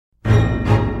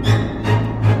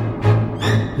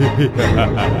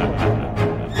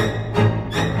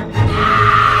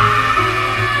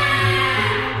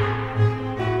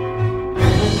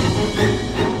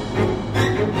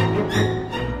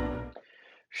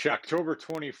Shocktober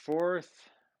 24th,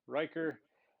 Riker.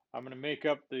 I'm going to make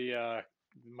up the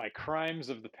my crimes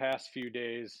of the past few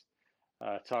days,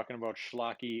 talking about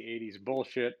schlocky 80s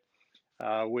bullshit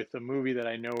with a movie that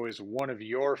I know is one of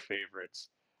your favorites,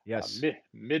 Yes.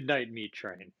 Midnight Meat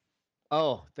Train.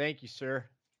 Oh, thank you, sir.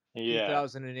 Yeah.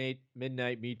 2008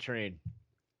 Midnight Meat Train.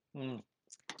 Mm.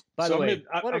 By So the I'm gonna way,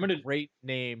 what I'm a gonna great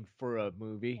name for a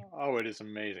movie. Oh, it is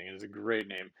amazing. It is a great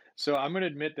name. So I'm going to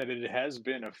admit that it has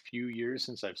been a few years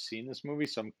since I've seen this movie,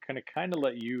 so I'm going to kind of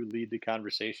let you lead the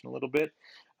conversation a little bit.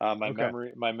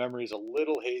 Okay. My memory is a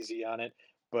little hazy on it,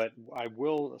 but I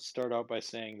will start out by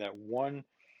saying that one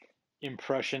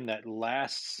impression that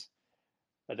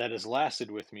has lasted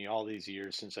with me all these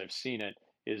years since I've seen it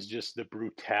is just the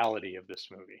brutality of this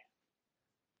movie.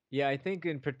 Yeah, I think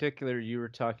in particular you were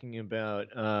talking about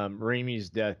Raimi's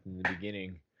death in the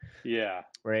beginning, Yeah.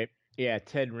 right? Yeah,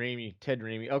 Ted Raimi. Ted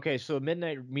Raimi. Okay, so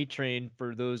Midnight Meat Train,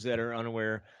 for those that are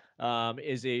unaware,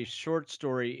 is a short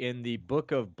story in the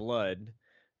Book of Blood,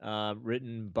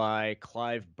 written by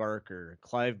Clive Barker.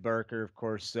 Clive Barker, of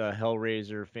course,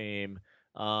 Hellraiser fame.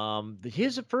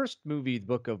 His first movie, The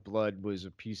Book of Blood, was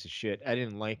a piece of shit. I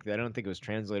didn't like that. I don't think it was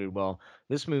translated well.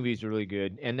 This movie is really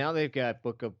good, and now they've got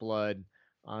Book of Blood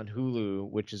on Hulu,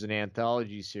 which is an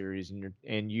anthology series,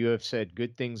 and you have said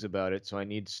good things about it, so I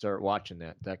need to start watching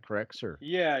that. Is that correct, sir?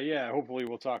 Yeah, yeah. Hopefully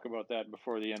we'll talk about that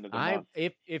before the end of the I month.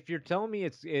 if you're telling me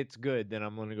it's good, then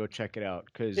I'm gonna go check it out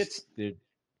because It's the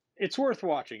it's worth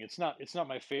watching. It's not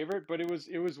my favorite, but it was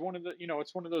one of the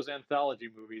it's one of those anthology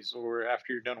movies where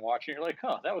after you're done watching, you're like,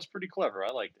 huh, that was pretty clever.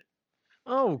 I liked it.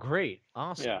 oh great,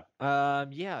 Yeah,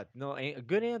 awesome. Yeah, no,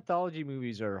 good anthology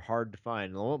movies are hard to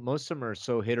find. Most of them are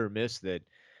so hit or miss that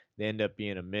they end up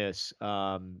being a miss.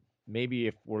 Maybe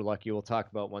if we're lucky, we'll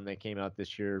talk about one that came out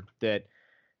this year that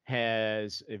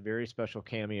has a very special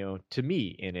cameo to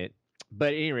me in it.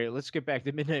 But anyway, let's get back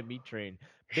to Midnight Meat Train.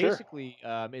 sure. Basically,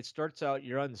 it starts out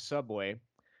you're on the subway,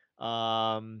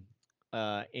 um,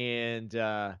 and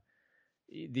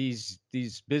these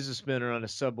businessmen are on a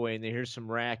subway and they hear some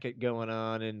racket going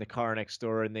on in the car next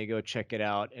door and they go check it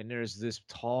out and there's this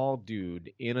tall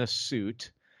dude in a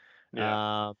suit,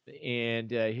 Yeah, and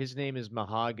his name is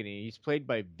Mahogany. He's played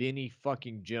by Vinny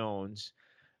fucking Jones.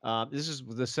 This is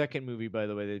the second movie, by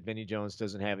the way, that Vinny Jones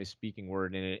doesn't have a speaking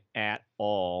word in it at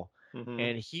all, hmm,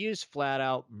 and he is flat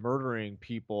out murdering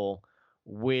people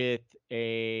with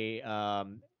a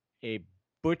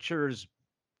butcher's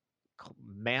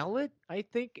mallet. I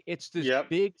think it's this yep,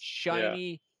 big yeah,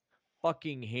 shiny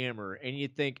fucking hammer, and you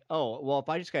think, oh, well, if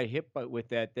I just got hit with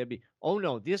that, that'd be. Oh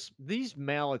no, these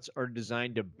mallets are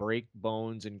designed to break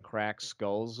bones and crack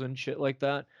skulls and shit like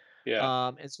that.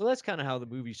 yeah, And so that's kind of how the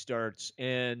movie starts,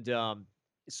 and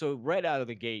so right out of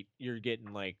the gate, you're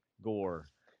getting like gore,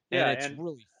 and yeah, it's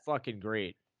really fucking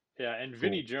great. and Cool.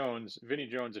 Vinny Jones.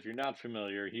 If you're not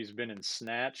familiar, he's been in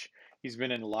Snatch. He's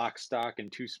been in Lock, Stock,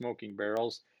 and Two Smoking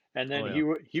Barrels, and then Oh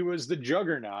yeah, he was the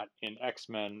Juggernaut in X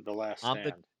Men: The Last I'm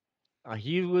the Stand.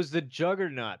 he was the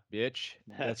juggernaut, bitch.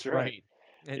 That's That's right. right.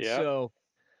 And Yep. so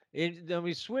and then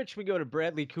we switch. We go to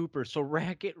Bradley Cooper. So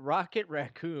Rocket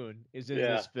Raccoon is in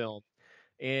Yeah. this film,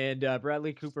 and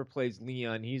Bradley Cooper plays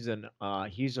Leon. He's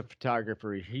a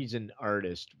photographer. He's an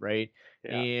artist, right?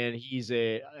 Yeah. And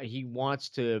he wants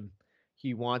to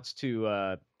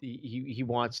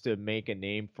make a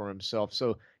name for himself.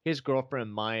 So his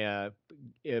girlfriend Maya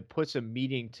puts a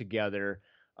meeting together,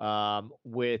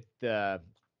 with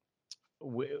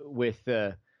with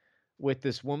with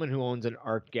this woman who owns an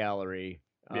art gallery,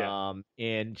 Yeah.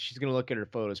 and she's gonna look at her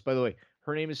photos. By the way,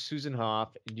 her name is Susan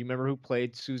Hoff. Do you remember who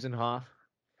played Susan Hoff?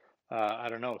 I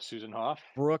don't know. Susan Hoff.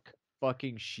 Brooke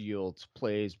fucking Shields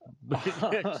plays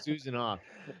Susan Hoff.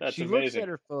 That's She looks at amazing.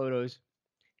 her photos,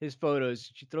 his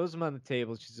photos. She throws them on the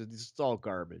table. She says, "This is all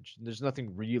garbage. There's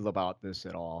nothing real about this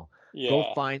at all. Go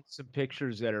Yeah. find some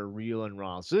pictures that are real and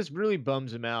raw." So this really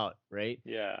bums him out, right?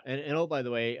 Yeah. And oh, by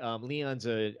the way, Leon's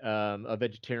a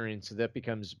vegetarian, so that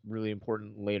becomes really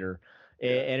important later. Yeah.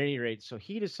 At any rate, so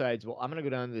he decides, well, I'm gonna go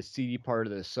down to the seedy part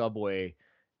of the subway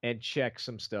and check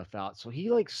some stuff out. So he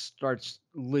like starts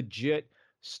legit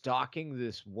stalking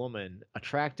this woman,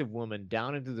 attractive woman,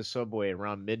 down into the subway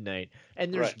around midnight,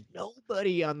 and there's Right.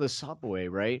 nobody on the subway,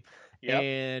 right? Yep.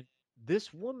 And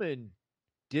this woman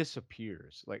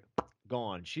disappears, like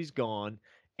gone. She's gone.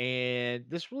 And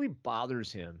this really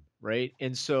bothers him, right?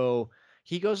 And so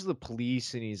he goes to the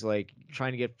police and he's like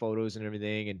trying to get photos and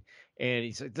everything. And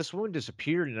he's like, this woman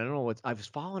disappeared, and I don't know what I was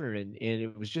following her, and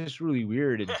it was just really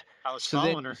weird. And I was so then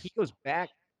following her. he goes back.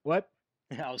 What?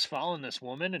 I was following this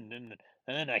woman, and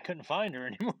then I couldn't find her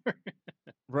anymore.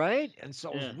 Right? And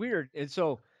so it was Yeah, weird. And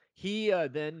so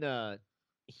then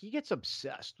he gets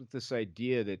obsessed with this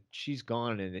idea that she's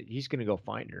gone and that he's going to go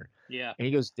find her. yeah, And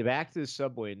he goes back to the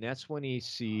subway, and that's when he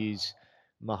sees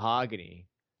Mahogany,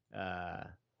 uh,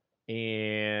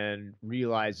 and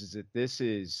realizes that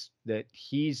that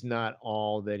he's not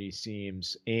all that he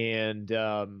seems. And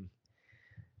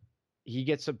he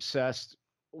gets obsessed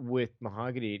with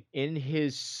Mahogany in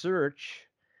his search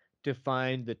to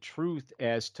find the truth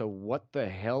as to what the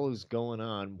hell is going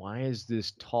on. Why is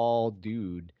this tall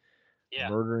dude yeah,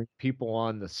 murdering people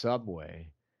on the subway?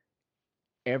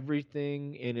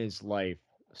 Everything in his life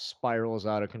spirals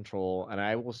out of control. And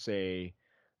I will say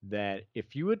that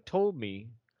if you had told me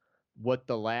what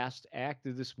the last act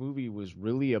of this movie was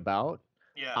really about,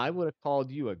 yeah, I would have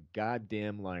called you a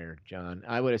goddamn liar, John.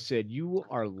 I would have said, you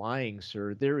are lying,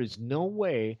 sir. There is no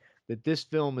way that this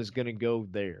film is going to go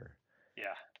there.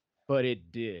 yeah. But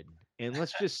it did. And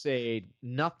let's just say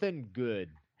nothing good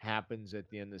happens at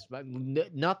the end of this.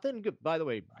 Nothing good. By the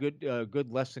way,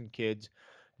 good lesson, kids.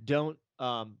 Don't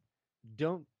um,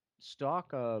 don't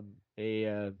stalk a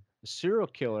serial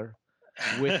killer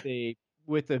with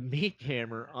a meat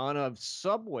hammer on a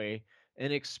subway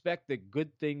and expect that good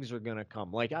things are going to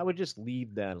come. Like I would just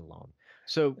leave that alone.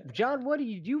 So, John, what do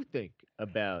you think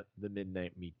about the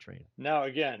Midnight Meat Train? Now,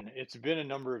 again, it's been a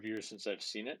number of years since I've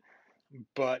seen it,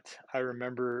 but I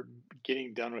remember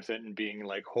getting done with it and being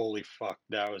like, "Holy fuck,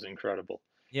 that was incredible."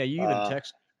 Yeah, you even Uh,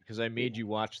 texted me because I made you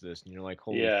watch this, and you're like,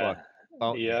 "Holy fuck!" yeah,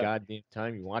 About the yeah, goddamn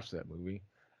time you watched that movie.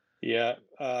 yeah.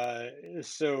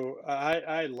 So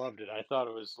I loved it. I thought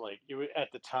it was like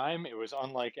at the time it was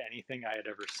unlike anything I had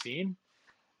ever seen.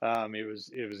 It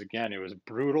was again, it was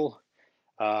brutal.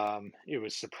 It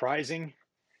was surprising,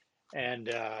 and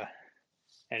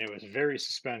and it was very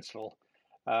suspenseful,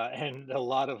 and a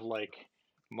lot of like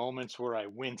moments where I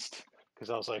winced because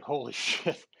I was like, "Holy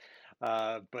shit!"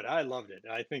 But I loved it.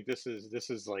 I think this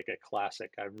is like a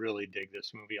classic. I really dig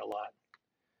this movie a lot.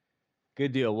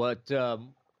 Good deal. What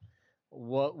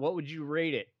would you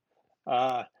rate it?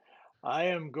 Uh, I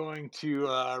am going to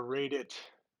rate it.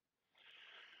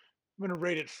 I'm going to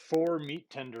rate it 4 meat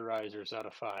tenderizers out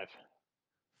of 5.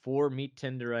 4 meat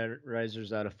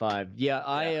tenderizers out of 5. Yeah,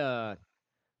 Yeah,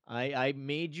 I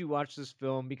made you watch this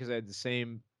film because I had the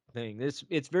same thing. This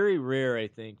It's very rare, I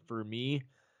think, for me.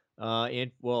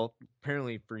 And well,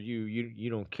 apparently for you, you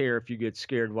don't care if you get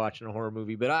scared watching a horror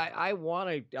movie, but I want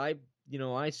to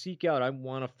I seek out. I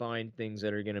want to find things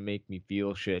that are gonna make me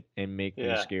feel shit and make me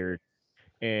yeah, scared.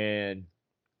 And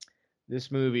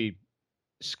this movie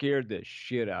scared the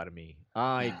shit out of me.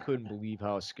 I couldn't believe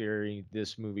how scary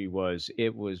this movie was.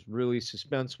 It was really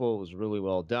suspenseful. It was really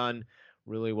well done,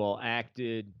 really well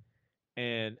acted.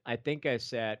 And I think I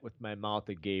sat with my mouth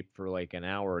agape for like an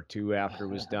hour or two after it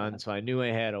was done. So I knew I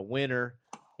had a winner.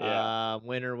 yeah,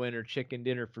 Winner, chicken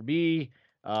dinner for me.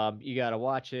 You got to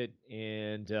watch it.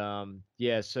 And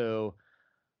yeah, so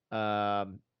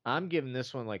I'm giving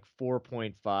this one like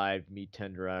 4.5 meat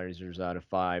tenderizers out of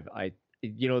 5.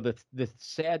 The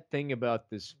sad thing about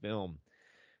this film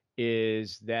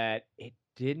is that it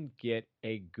didn't get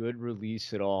a good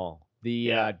release at all. The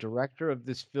yeah, director of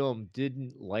this film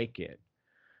didn't like it.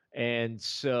 And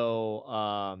so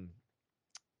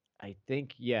I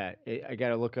think, yeah, I got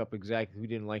to look up exactly who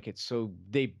didn't like it. So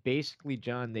they basically,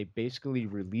 John, they basically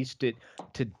released it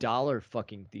to dollar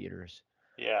fucking theaters.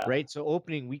 yeah, Right? So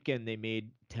opening weekend they made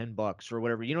 $10 or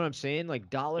whatever. You know what I'm saying? Like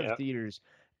dollar yep, theaters.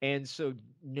 And so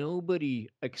nobody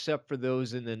except for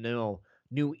those in the know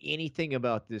knew anything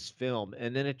about this film.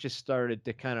 And then it just started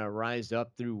to kind of rise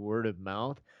up through word of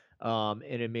mouth. And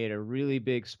it made a really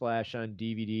big splash on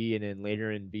DVD and then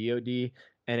later in VOD.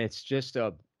 And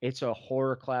it's a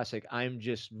horror classic. I'm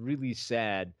just really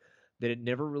sad that it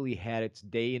never really had its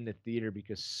day in the theater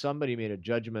because somebody made a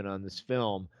judgment on this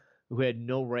film who had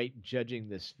no right judging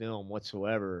this film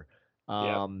whatsoever. yep.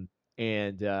 Um,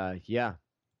 and yeah,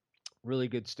 really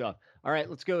good stuff. All right,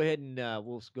 let's go ahead and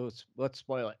let's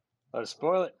spoil it. Let us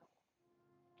spoil it.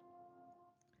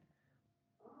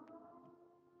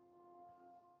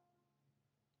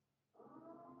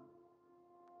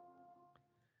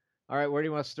 All right, where do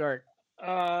you want to start?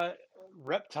 Uh,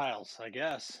 Reptiles, I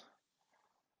guess.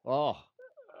 Oh,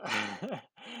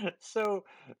 so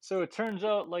so it turns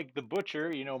out like the butcher,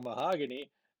 Mahogany,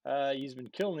 he's been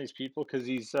killing these people because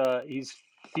he's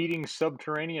feeding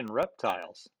subterranean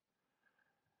reptiles.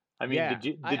 I mean, Yeah.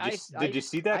 did you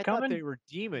see that I thought coming? they were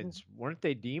demons. Weren't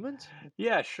they demons?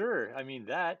 Yeah, sure. I mean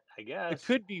that, I It guess.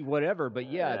 could be whatever, but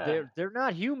yeah, Yeah, they're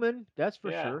not human, that's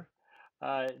for yeah. sure.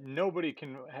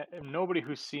 Nobody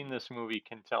who's seen this movie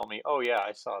can tell me, "Oh yeah,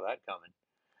 I saw that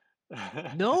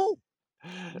coming." No.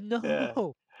 Yeah,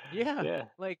 No. Yeah. yeah,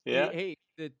 Like, yeah.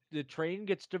 the train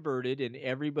gets diverted and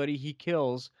everybody he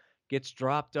kills gets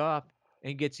dropped off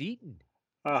and gets eaten.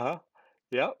 Uh-huh.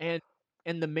 Yep.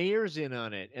 And the mayor's in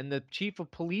on it, and the chief of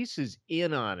police is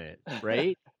in on it,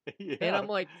 right? And Yeah. I'm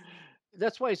like,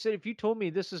 that's why I said if you told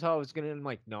me this is how it's gonna end, I'm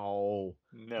like, no,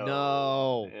 No.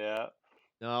 no, Yeah.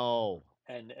 no.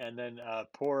 And then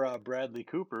poor Bradley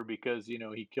Cooper, because he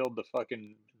killed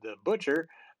the butcher.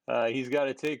 He's got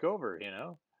to take over,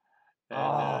 and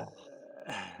Oh,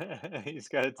 he's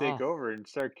got to take oh, over and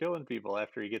start killing people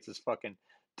after he gets his fucking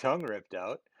tongue ripped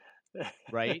out.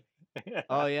 right? Yeah.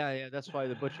 Oh yeah, yeah. That's why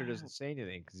the butcher doesn't say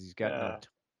anything because he's got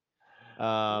no.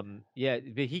 Uh, Yeah,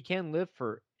 but he can live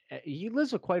for. He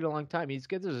lives a quite a long time. He's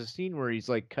got there's a scene where he's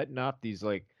like cutting off these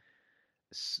like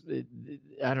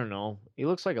I don't know. He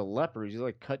looks like a leper. He's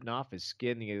like cutting off his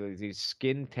skin. He has like, these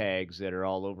skin tags that are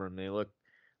all over him. They look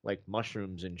like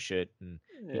mushrooms and shit. And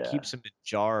he yeah. keeps them in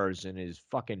jars in his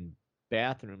fucking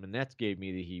bathroom, and that gave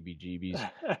me the heebie-jeebies.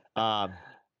 Um,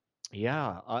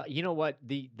 yeah. You know what?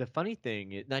 The funny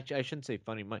thing, not I shouldn't say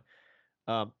funny.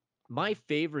 Um, my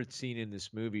favorite scene in this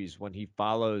movie is when he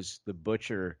follows the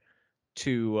butcher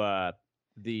to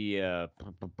the uh,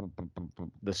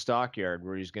 the stockyard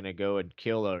where he's going to go and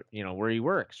kill where he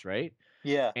works, right?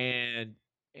 Yeah. And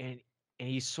and and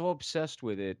he's so obsessed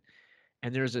with it.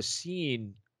 And there's a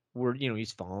scene where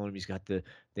he's following him. He's got the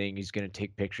thing. He's going to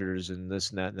take pictures and this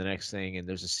and that and the next thing. And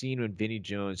there's a scene when Vinnie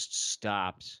Jones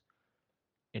stops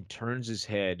and turns his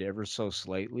head ever so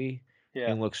slightly Yeah.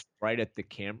 and looks right at the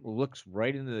camera, looks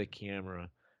right into the camera,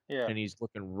 Yeah. and he's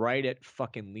looking right at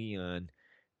fucking Leon,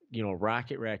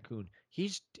 Rocket Raccoon.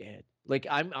 He's dead. Like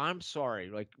I'm sorry.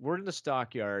 Like we're in the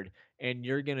stockyard and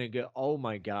you're gonna go, oh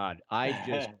my God. I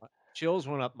just chills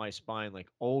went up my spine, like,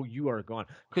 oh, you are gone.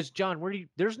 Because John,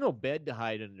 there's no bed to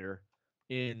hide under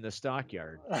in the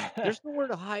stockyard. There's nowhere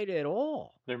to hide at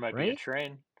all, There might be a right?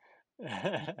 train.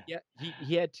 Yeah,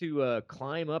 he had to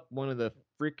climb up one of the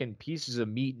freaking pieces of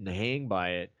meat and hang by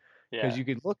it because Yeah. you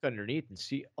could look underneath and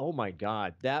see, oh my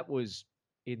God, that was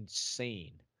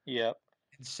insane. Yep.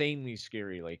 Insanely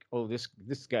scary. Like, oh, this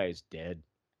guy is dead.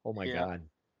 Oh my Yep. God.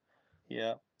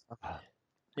 Yep. Ah,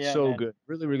 Yeah, so man. good.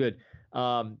 Really, really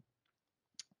good.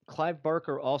 Clive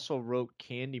Barker also wrote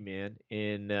Candyman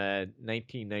in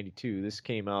 1992. This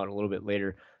came out a little bit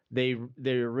later. They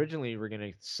originally were going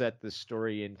to set the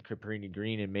story in Cabrini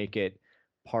Green and make it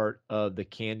part of the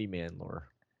Candyman lore.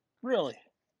 Really?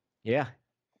 Yeah,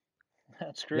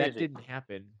 That's that crazy. didn't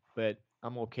happen, but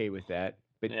I'm okay with that.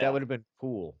 But that Yeah. would have been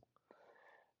cool.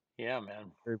 Yeah,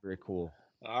 man. Very, very cool.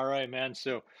 All right, man.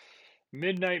 So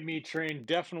Midnight Meat Train,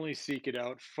 definitely seek it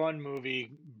out. Fun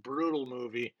movie, brutal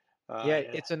movie. Yeah,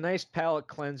 it's a nice palate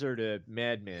cleanser to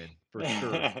Mad Men for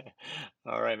sure.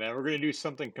 All right, man. We're going to do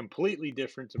something completely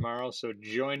different tomorrow, so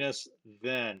join us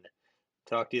then.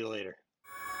 Talk to you later.